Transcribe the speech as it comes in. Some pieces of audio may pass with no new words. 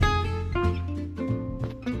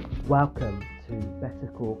Welcome to Better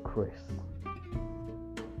Call Chris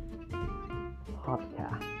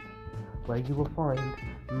podcast, where you will find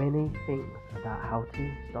many things about how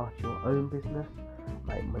to start your own business,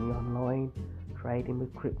 make money online, trading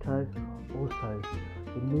with crypto, also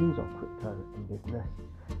the news of crypto and business,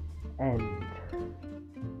 and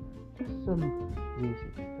just some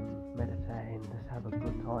music, some meditating, just have a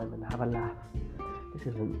good time and have a laugh. This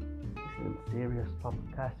isn't serious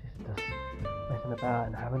podcast, it's just messing about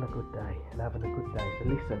and having a good day so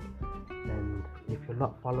listen. And if you're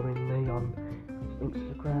not following me on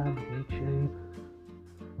Instagram, YouTube,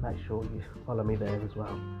 make sure you follow me there as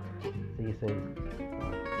well. See you soon.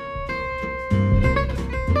 Bye.